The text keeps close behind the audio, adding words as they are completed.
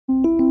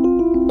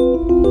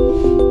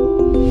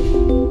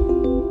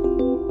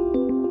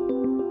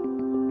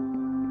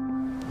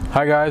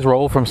Hi guys,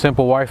 Raul from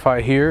Simple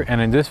Wi-Fi here, and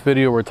in this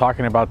video we're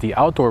talking about the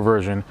outdoor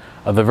version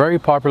of the very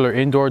popular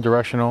indoor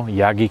directional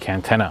Yagi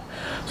Cantenna.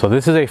 So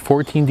this is a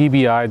 14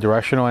 dBi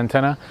directional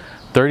antenna,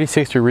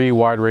 36-degree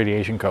wide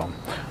radiation cone.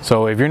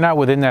 So if you're not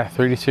within that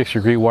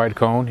 36-degree wide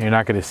cone, you're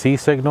not going to see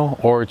signal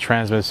or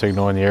transmit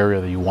signal in the area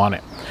that you want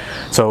it.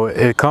 So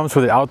it comes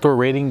with the outdoor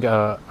rating,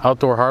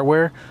 outdoor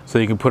hardware, so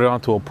you can put it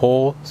onto a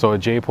pole, so a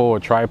J-pole,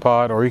 a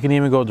tripod, or you can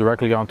even go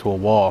directly onto a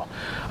wall.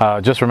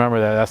 Just remember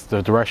that that's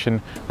the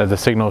direction that the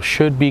signal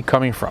should be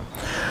coming from.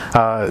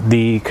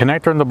 The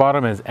connector on the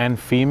bottom is N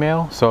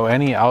female, so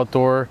any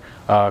outdoor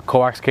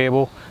coax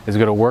cable is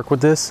going to work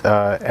with this.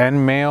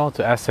 N male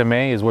to SMA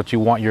is what you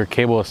want your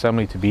cable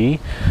assembly to be.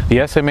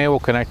 The SMA will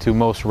connect to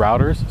most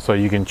routers, so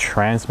you can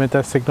transmit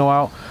that signal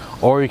out,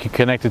 or you can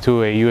connect it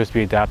to a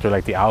USB adapter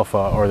like the Alpha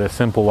or the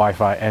Simple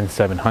Wi-Fi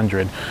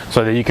N700,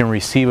 so that you can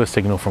receive a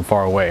signal from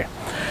far away.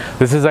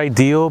 This is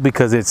ideal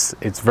because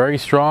it's very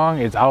strong,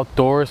 it's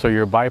outdoors, so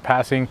you're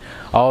bypassing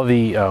all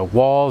the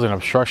walls and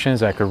obstructions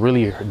that could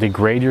really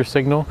degrade your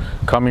signal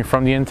coming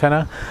from the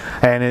antenna,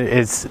 and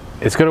it's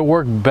going to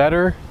work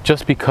better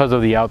just because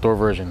of the outdoor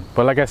version.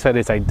 But like I said,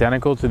 it's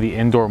identical to the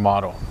indoor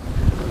model.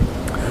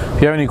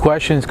 If you have any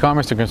questions,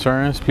 comments, or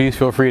concerns, please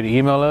feel free to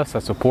email us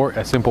at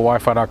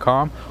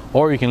support@simplewifi.com,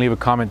 or you can leave a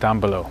comment down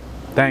below.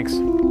 Thanks.